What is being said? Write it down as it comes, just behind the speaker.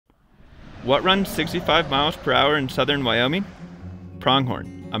What runs 65 miles per hour in southern Wyoming?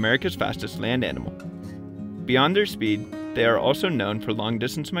 Pronghorn, America's fastest land animal. Beyond their speed, they are also known for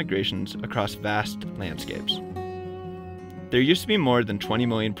long-distance migrations across vast landscapes. There used to be more than 20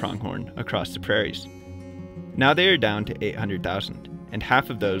 million pronghorn across the prairies. Now they are down to 800,000, and half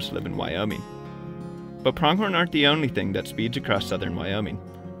of those live in Wyoming. But pronghorn aren't the only thing that speeds across southern Wyoming.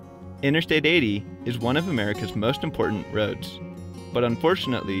 Interstate 80 is one of America's most important roads, but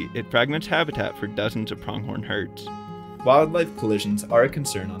unfortunately, it fragments habitat for dozens of pronghorn herds. Wildlife collisions are a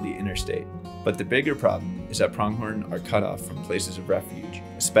concern on the interstate, but the bigger problem is that pronghorn are cut off from places of refuge,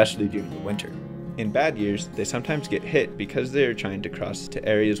 especially during the winter. In bad years, they sometimes get hit because they are trying to cross to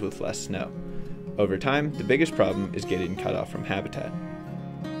areas with less snow. Over time, the biggest problem is getting cut off from habitat.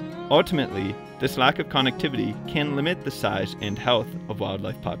 Ultimately, this lack of connectivity can limit the size and health of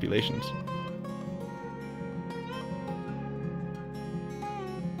wildlife populations.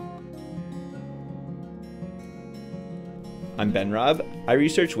 I'm Ben Robb. I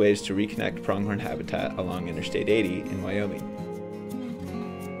research ways to reconnect pronghorn habitat along Interstate 80 in Wyoming.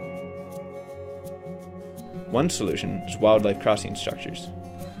 One solution is wildlife crossing structures.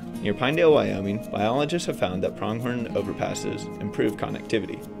 Near Pinedale, Wyoming, biologists have found that pronghorn overpasses improve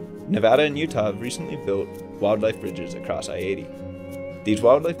connectivity. Nevada and Utah have recently built wildlife bridges across I-80. These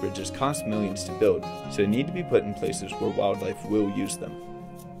wildlife bridges cost millions to build, so they need to be put in places where wildlife will use them.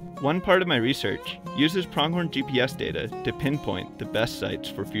 One part of my research uses pronghorn GPS data to pinpoint the best sites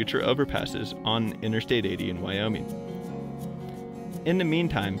for future overpasses on Interstate 80 in Wyoming. In the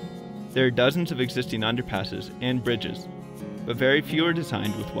meantime, there are dozens of existing underpasses and bridges, but very few are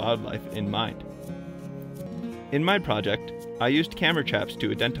designed with wildlife in mind. In my project, I used camera traps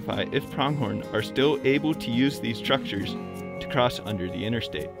to identify if pronghorn are still able to use these structures to cross under the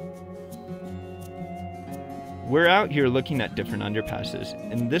interstate. We're out here looking at different underpasses,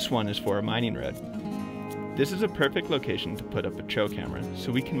 and this one is for a mining road. This is a perfect location to put up a trail camera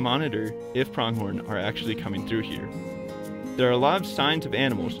so we can monitor if pronghorn are actually coming through here. There are a lot of signs of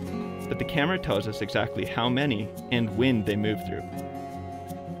animals, but the camera tells us exactly how many and when they move through.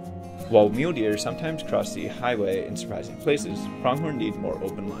 While mule deer sometimes cross the highway in surprising places, pronghorn need more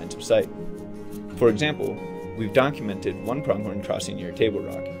open lines of sight. For example, we've documented one pronghorn crossing near Table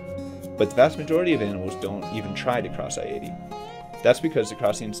Rock, but the vast majority of animals don't even try to cross I-80. That's because the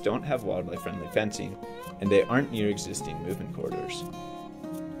crossings don't have wildlife-friendly fencing, and they aren't near existing movement corridors.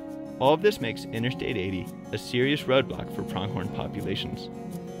 All of this makes Interstate 80 a serious roadblock for pronghorn populations.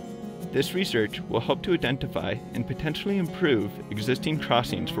 This research will help to identify and potentially improve existing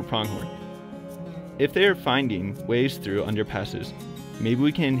crossings for pronghorn. If they are finding ways through underpasses, maybe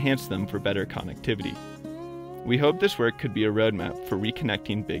we can enhance them for better connectivity. We hope this work could be a roadmap for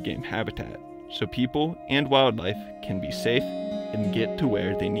reconnecting big game habitat, so people and wildlife can be safe and get to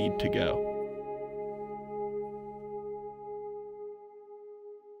where they need to go.